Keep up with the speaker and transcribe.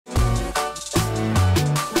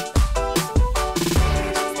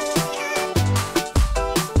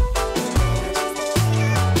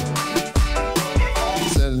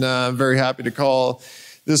happy to call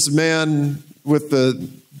this man with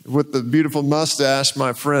the beautiful mustache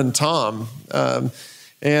my friend Tom.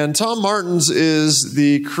 And Tom Martens is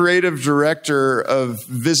the creative director of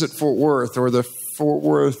Visit Fort Worth, or the Fort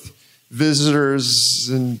Worth Visitors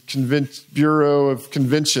and Bureau of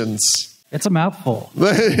Conventions. It's a mouthful.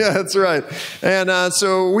 Yeah, that's right. And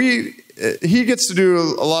so he gets to do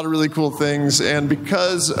a lot of really cool things, and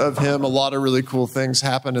because of him, a lot of really cool things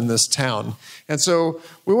happen in this town. And so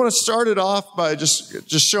we want to start it off by just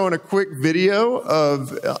showing a quick video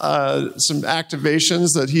of some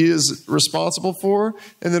activations that he is responsible for,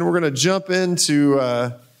 and then we're going to jump into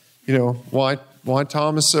why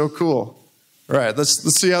Tom is so cool. All right,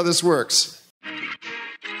 let's see how this works.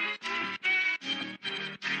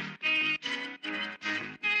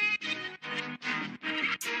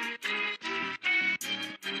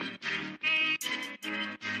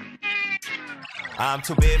 I'm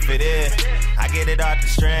too big for this. I get it off the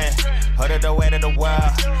strand. Hold the weight of the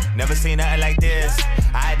world. Never seen nothing like this.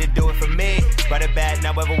 I had to do it for me. Brought it back,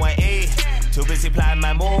 now everyone eat. Too busy plotting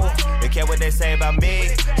my move. They care what they say about me.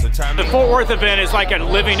 So turn me. The Fort Worth event is like a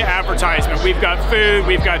living advertisement. We've got food,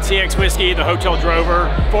 we've got TX Whiskey, the Hotel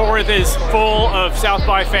Drover. Fort Worth is full of South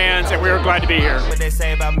by fans, and we are glad to be here. What they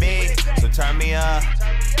say about me. So turn me up.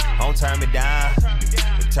 Don't turn me down.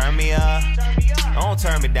 Turn me up. Don't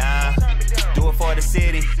turn me down. Do it for the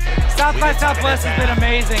city. South by Southwest has been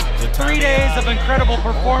amazing. 3 days of incredible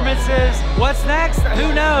performances. What's next?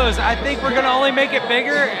 Who knows? I think we're going to only make it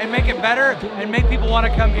bigger and make it better and make people want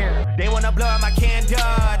to come here. They want to blow out my candle.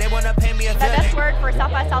 They want to pay me a The best word for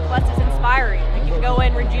South by Southwest is inspiring. Like, you can go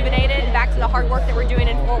in rejuvenated and back to the hard work that we're doing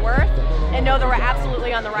in Fort Worth and know that we're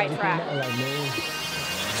absolutely on the right track.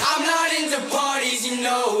 I'm not into parties, you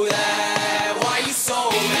know that. Why you so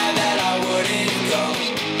mad that I wouldn't go?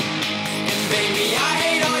 And baby, I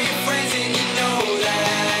hate all your friends and you know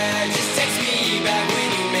that. Just text me back when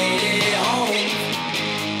you made it home.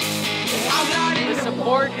 I'm not into The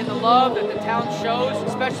support and the love that the town shows,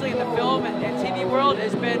 especially in the film and TV world,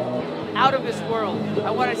 has been out of this world.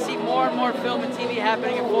 I want to see more and more film and TV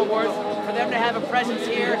happening in Fort Worth. For them to have a presence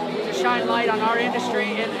here to shine light on our industry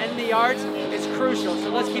and the arts is crucial. So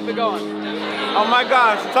let's keep it going. Oh my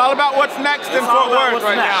gosh, it's all about what's next in Fort Worth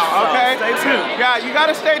right now, okay? So stay tuned. Yeah, you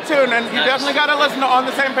gotta stay tuned, and you definitely gotta listen to On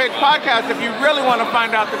the Same Page podcast if you really want to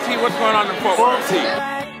find out the tea, what's going on in Fort Worth.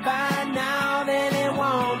 by now, then it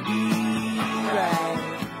won't be right.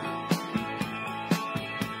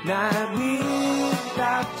 Not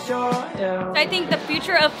without your help. I think the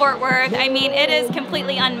future of Fort Worth, I mean, it is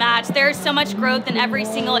completely unmatched. There's so much growth in every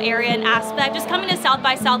single area and aspect. Just coming to South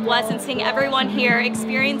by Southwest and seeing everyone here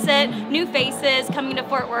experience it, new faces coming to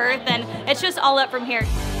Fort Worth, and it's just all up from here.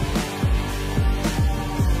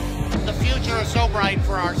 The future is so bright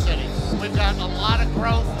for our city. We've got a lot of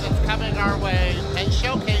growth that's coming our way, and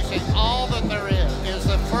showcasing all that there is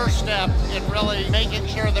the first step in really making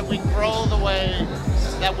sure that we grow the way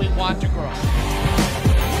that we want to grow.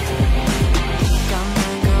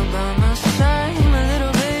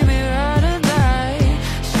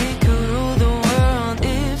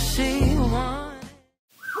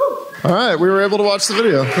 All right, we were able to watch the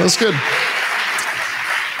video. That was good.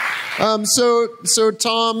 So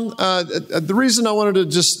Tom, the reason I wanted to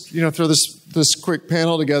just throw this quick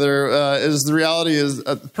panel together is the reality is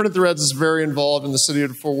Print at the Reds is very involved in the city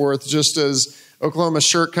of Fort Worth, just as Oklahoma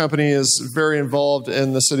Shirt Company is very involved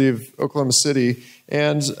in the city of Oklahoma City.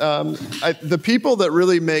 And the people that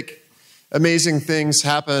really make amazing things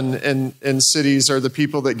happen in cities are the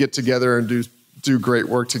people that get together and do great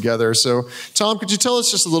work together. So, Tom, could you tell us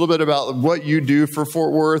just a little bit about what you do for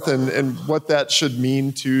Fort Worth and what that should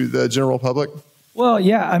mean to the general public? Well,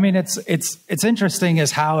 yeah, I mean, it's interesting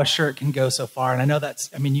as how a shirt can go so far. And I know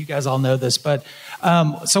you guys all know this, but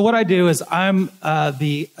so what I do is I'm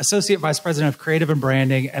the Associate Vice President of Creative and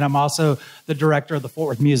Branding, and I'm also the Director of the Fort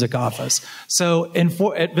Worth Music Office. So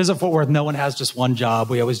at Visit Fort Worth, no one has just one job.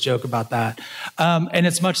 We always joke about that. And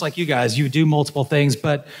it's much like you guys. You do multiple things,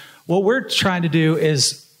 but what we're trying to do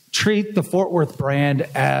is treat the Fort Worth brand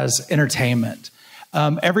as entertainment.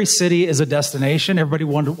 Every city is a destination. Everybody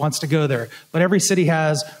wants to go there. But every city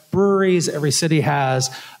has breweries. Every city has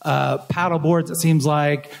paddle boards, it seems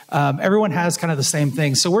like. Everyone has kind of the same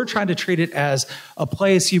thing. So we're trying to treat it as a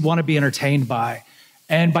place you want to be entertained by.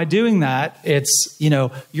 And by doing that, it's,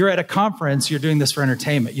 you're at a conference, you're doing this for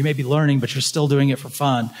entertainment. You may be learning, but you're still doing it for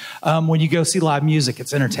fun. When you go see live music,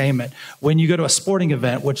 it's entertainment. When you go to a sporting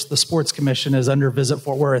event, which the Sports Commission is under Visit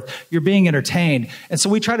Fort Worth, you're being entertained. And so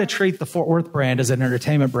we try to treat the Fort Worth brand as an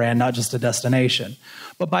entertainment brand, not just a destination.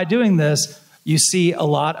 But by doing this, you see a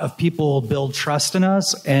lot of people build trust in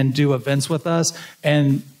us and do events with us.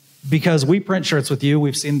 And because we print shirts with you.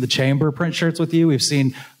 We've seen the chamber print shirts with you. We've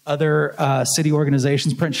seen other city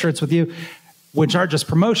organizations print shirts with you, which aren't just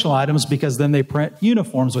promotional items, because then they print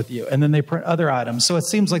uniforms with you, and then they print other items. So it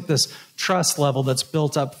seems like this trust level that's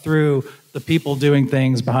built up through the people doing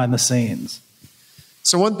things behind the scenes.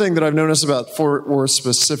 So one thing that I've noticed about Fort Worth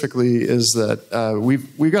specifically is that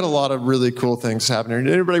we've got a lot of really cool things happening.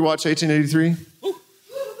 Did anybody watch 1883?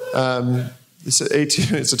 It's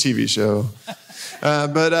a TV show.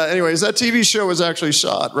 But anyways, that TV show was actually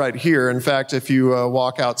shot right here. In fact, if you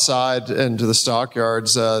walk outside into the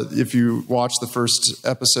stockyards, if you watch the first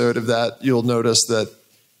episode of that, you'll notice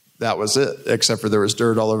that was it, except for there was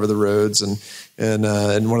dirt all over the roads. And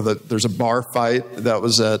there's a bar fight that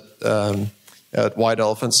was at White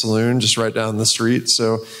Elephant Saloon, just right down the street.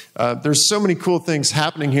 So there's so many cool things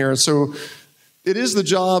happening here. So it is the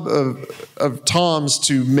job of Tom's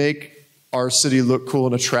to make our city look cool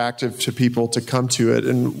and attractive to people to come to it.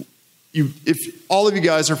 And if all of you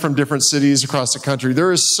guys are from different cities across the country,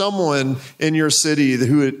 there is someone in your city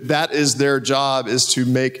that is their job, is to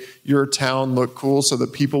make your town look cool so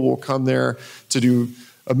that people will come there to do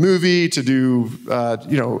a movie, to do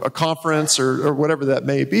a conference or whatever that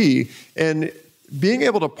may be. And being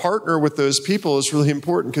able to partner with those people is really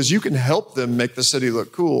important, because you can help them make the city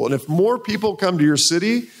look cool. And if more people come to your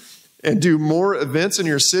city and do more events in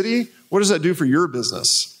your city, what does that do for your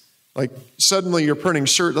business? Like, suddenly you're printing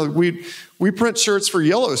shirts. Like we print shirts for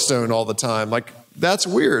Yellowstone all the time. Like, that's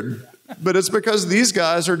weird. But it's because these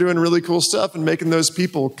guys are doing really cool stuff and making those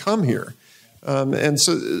people come here. And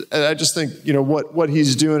so I just think, what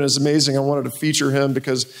he's doing is amazing. I wanted to feature him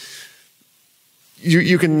because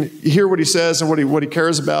you can hear what he says and what he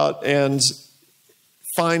cares about, and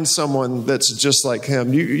find someone that's just like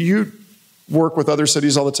him. You work with other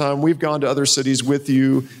cities all the time. We've gone to other cities with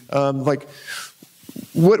you.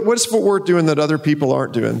 What's Fort Worth doing that other people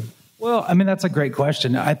aren't doing? Well, I mean, that's a great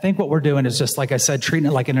question. I think what we're doing is just, like I said, treating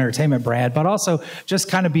it like an entertainment brand, but also just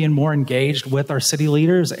kind of being more engaged with our city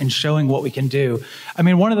leaders and showing what we can do. I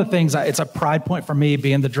mean, one of the things, it's a pride point for me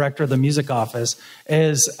being the director of the music office,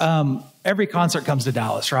 is every concert comes to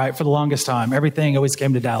Dallas, right? For the longest time, everything always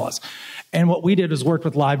came to Dallas. And what we did was work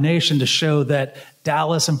with Live Nation to show that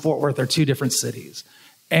Dallas and Fort Worth are two different cities.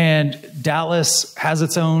 And Dallas has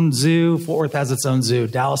its own zoo. Fort Worth has its own zoo.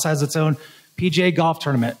 Dallas has its own PGA golf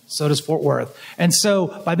tournament. So does Fort Worth. And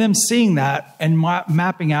so by them seeing that and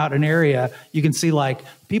mapping out an area, you can see like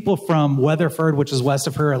people from Weatherford, which is west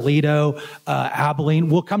of her, Aledo, Abilene,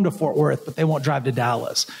 will come to Fort Worth, but they won't drive to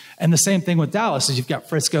Dallas. And the same thing with Dallas is you've got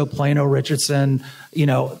Frisco, Plano, Richardson,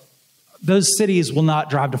 those cities will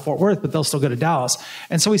not drive to Fort Worth, but they'll still go to Dallas.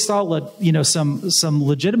 And so we saw, some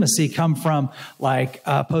legitimacy come from, like,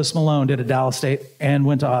 Post Malone did a Dallas date and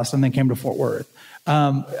went to Austin, then came to Fort Worth.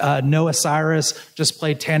 Noah Cyrus just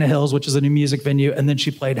played Tana Hills, which is a new music venue, and then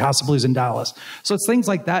she played House of Blues in Dallas. So it's things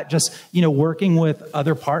like that, just, working with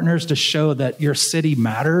other partners to show that your city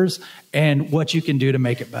matters and what you can do to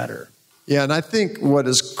make it better. Yeah, and I think what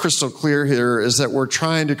is crystal clear here is that we're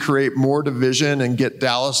trying to create more division and get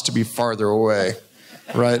Dallas to be farther away,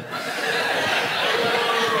 right?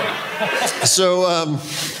 So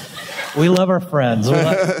we love our friends.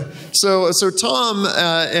 So Tom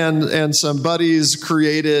and some buddies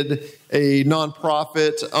created a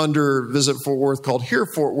nonprofit under Visit Fort Worth called Here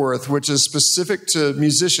Fort Worth, which is specific to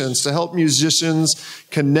musicians, to help musicians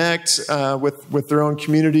connect with their own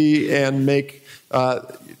community and make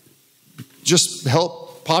just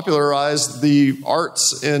help popularize the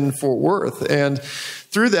arts in Fort Worth. And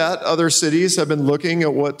through that, other cities have been looking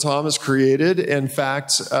at what Tom has created. In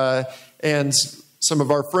fact, and some of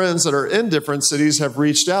our friends that are in different cities have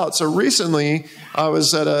reached out. So recently,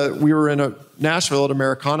 we were in Nashville at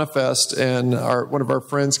Americana Fest, and one of our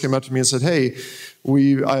friends came up to me and said, "Hey,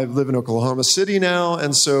 I live in Oklahoma City now,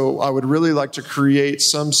 and so I would really like to create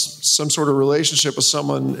some sort of relationship with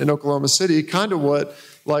someone in Oklahoma City, kind of what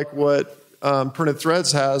Printed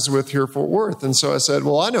Threads has with Here Fort Worth." And so I said,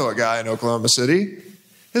 "Well, I know a guy in Oklahoma City.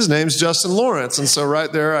 His name's Justin Lawrence." And so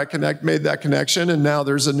right there, I made that connection. And now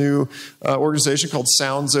there's a new organization called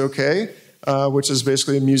Sounds OK, which is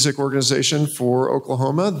basically a music organization for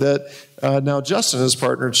Oklahoma that now Justin has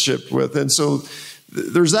partnership with. And so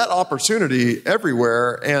there's that opportunity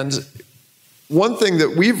everywhere. And one thing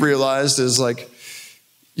that we've realized is, like,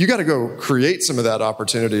 you got to go create some of that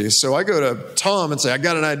opportunity. So I go to Tom and say, "I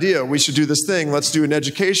got an idea. We should do this thing. Let's do an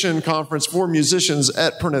education conference for musicians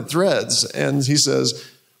at Printed Threads." And he says,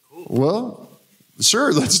 "Well,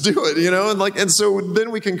 sure, let's do it." And so then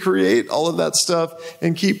we can create all of that stuff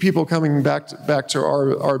and keep people coming back to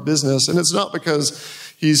our business. And it's not because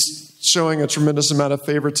he's showing a tremendous amount of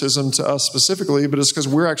favoritism to us specifically, but it's because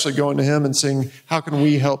we're actually going to him and saying, how can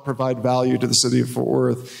we help provide value to the city of Fort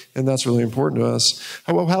Worth? And that's really important to us.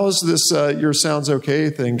 How is this your Sounds Okay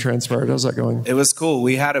thing transpired? How's that going? It was cool.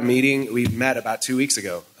 We had a meeting. We met about 2 weeks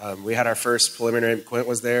ago. We had our first preliminary. Quint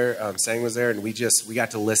was there, Sang was there, and we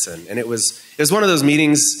got to listen. And it was one of those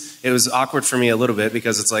meetings. It was awkward for me a little bit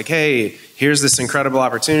because it's like, hey, here's this incredible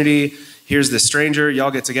opportunity. Here's this stranger,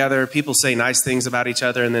 y'all get together, people say nice things about each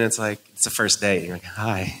other, and then it's like, it's the first date. You're like,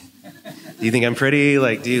 hi, do you think I'm pretty?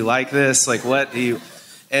 Like, do you like this? Like, what do you?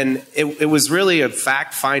 And it was really a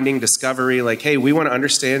fact-finding discovery, like, hey, we want to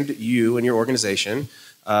understand you and your organization,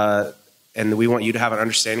 and we want you to have an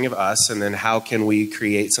understanding of us, and then how can we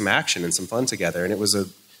create some action and some fun together? And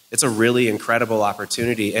it's a really incredible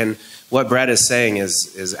opportunity. And what Brett is saying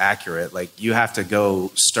is accurate. Like, you have to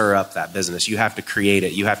go stir up that business. You have to create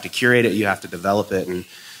it. You have to curate it. You have to develop it. And,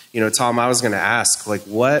 Tom, I was going to ask, like,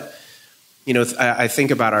 what, I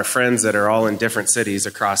think about our friends that are all in different cities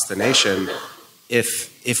across the nation.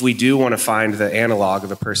 If we do want to find the analog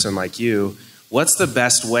of a person like you, what's the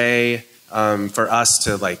best way for us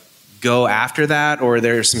to, like, go after that? Or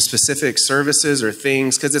there's some specific services or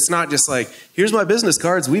things? Because it's not just like, here's my business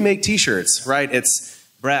cards, we make t-shirts, right? It's,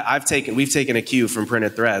 Brett, we've taken a cue from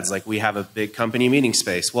Printed Threads. Like, we have a big company meeting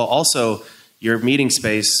space. Well, also, your meeting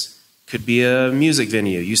space could be a music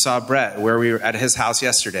venue. You saw Brett where we were at his house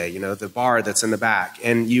yesterday, the bar that's in the back.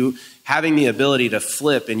 And you having the ability to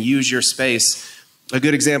flip and use your space. A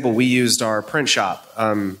good example, we used our print shop.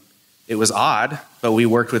 It was odd, but we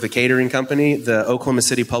worked with a catering company. The Oklahoma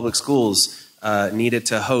City Public Schools needed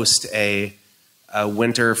to host a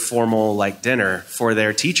winter formal dinner for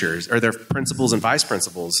their teachers or their principals and vice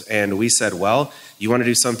principals. And we said, well, you want to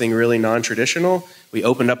do something really non-traditional? We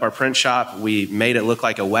opened up our print shop. We made it look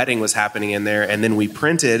like a wedding was happening in there. And then we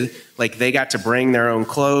printed, like, they got to bring their own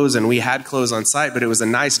clothes, and we had clothes on site, but it was a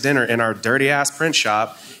nice dinner in our dirty ass print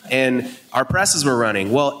shop. And our presses were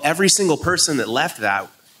running. Well, every single person that left that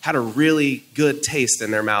had a really good taste in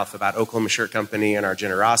their mouth about Oklahoma Shirt Company and our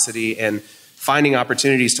generosity and finding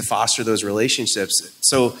opportunities to foster those relationships.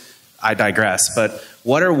 So I digress, but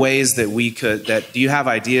what are ways that do you have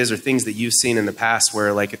ideas or things that you've seen in the past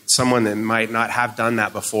where, like, someone that might not have done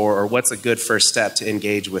that before, or what's a good first step to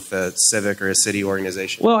engage with a civic or a city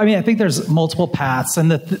organization? Well, I think there's multiple paths, and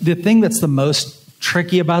the thing that's the most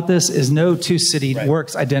tricky about this is no two city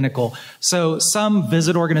works identical. So some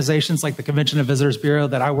visit organizations like the Convention and Visitors Bureau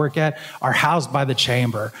that I work at are housed by the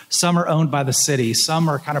chamber. Some are owned by the city. Some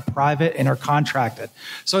are kind of private and are contracted.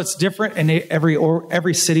 So it's different in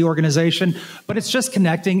every city organization, but it's just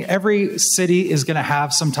connecting. Every city is going to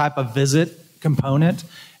have some type of visit component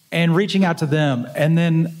and reaching out to them. And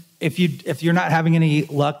then if you're not having any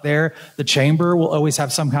luck there, the chamber will always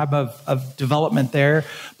have some kind of development there.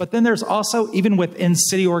 But then there's also, even within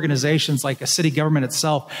city organizations, like a city government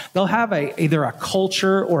itself, they'll have either a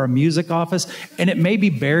culture or a music office, and it may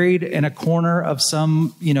be buried in a corner of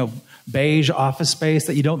some, beige office space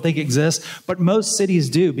that you don't think exists. But most cities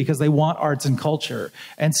do, because they want arts and culture.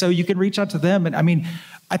 And so you can reach out to them. And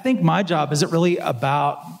I think my job isn't really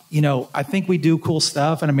about, I think we do cool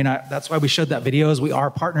stuff. And that's why we showed that video, is we are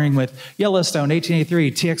partnering with Yellowstone,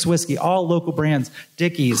 1883, TX Whiskey, all local brands,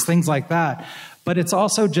 Dickies, things like that. But it's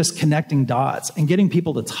also just connecting dots and getting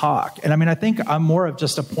people to talk. And I think I'm more of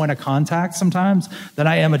just a point of contact sometimes than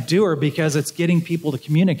I am a doer, because it's getting people to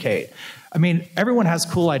communicate. Everyone has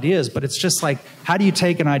cool ideas, but it's just like, how do you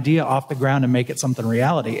take an idea off the ground and make it something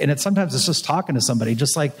reality? And sometimes it's just talking to somebody,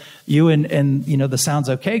 just like you and the Sounds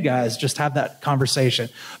Okay guys just have that conversation.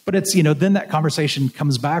 But it's, then that conversation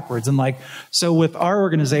comes backwards. And so with our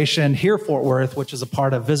organization here, Fort Worth, which is a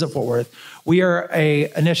part of Visit Fort Worth, we are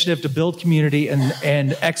an initiative to build community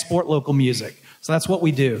and export local music. So that's what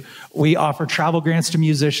we do. We offer travel grants to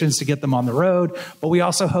musicians to get them on the road, but we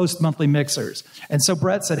also host monthly mixers. And so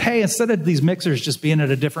Brett said, hey, instead of these mixers just being at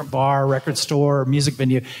a different bar, record store, music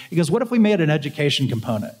venue, he goes, what if we made an education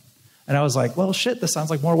component? And I was like, well, shit, this sounds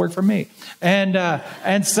like more work for me.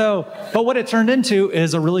 And so, but what it turned into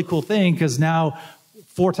is a really cool thing, because now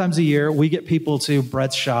 4 times a year, we get people to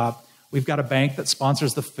Brett's shop. We've got a bank that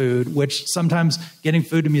sponsors the food, which sometimes getting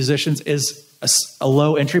food to musicians is a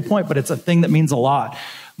low entry point, but it's a thing that means a lot.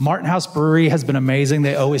 Martin House Brewery has been amazing.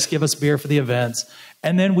 They always give us beer for the events.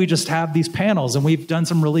 And then we just have these panels, and we've done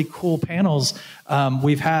some really cool panels.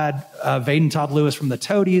 We've had Vaden Todd Lewis from the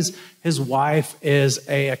Toadies. His wife is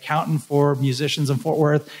an accountant for musicians in Fort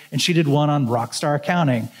Worth, and she did one on rockstar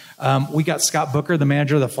accounting. We got Scott Booker, the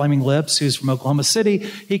manager of the Flaming Lips, who's from Oklahoma City.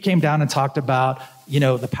 He came down and talked about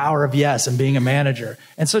the power of yes and being a manager.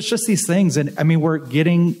 And so it's just these things. And I mean, we're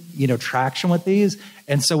getting, traction with these.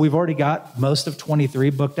 And so we've already got most of 23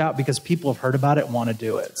 booked out because people have heard about it and want to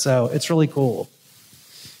do it. So it's really cool.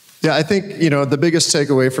 Yeah, I think, the biggest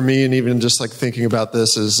takeaway for me, and even just like thinking about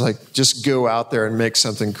this, is like just go out there and make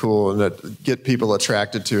something cool and get people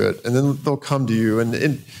attracted to it, and then they'll come to you.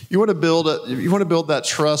 And you want to build that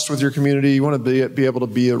trust with your community. You want to be able to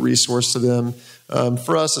be a resource to them.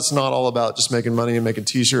 For us, it's not all about just making money and making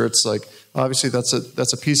T-shirts. Like obviously that's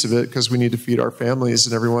a piece of it because we need to feed our families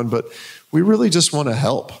and everyone, but we really just want to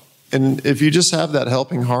help. And if you just have that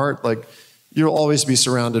helping heart, like you'll always be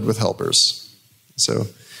surrounded with helpers. So.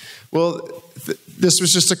 Well, this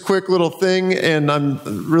was just a quick little thing, and I'm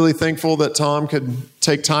really thankful that Tom could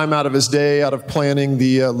take time out of his day, out of planning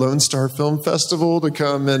the Lone Star Film Festival, to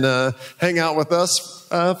come and hang out with us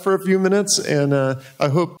for a few minutes. And I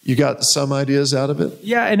hope you got some ideas out of it.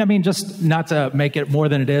 Yeah, and I mean, just not to make it more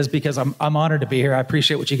than it is, because I'm honored to be here. I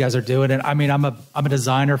appreciate what you guys are doing, and I mean, I'm a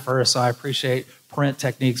designer first, so I appreciate print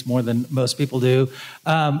techniques more than most people do.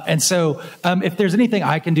 And so if there's anything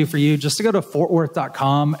I can do for you, just to go to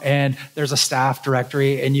fortworth.com, and there's a staff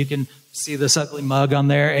directory, and you can see this ugly mug on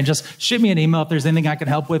there, and just shoot me an email if there's anything I can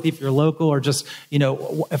help with, if you're local, or just,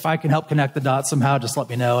 if I can help connect the dots somehow, just let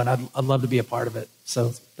me know, and I'd love to be a part of it. So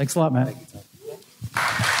thanks a lot, Matt. Thank you,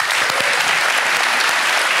 Tom.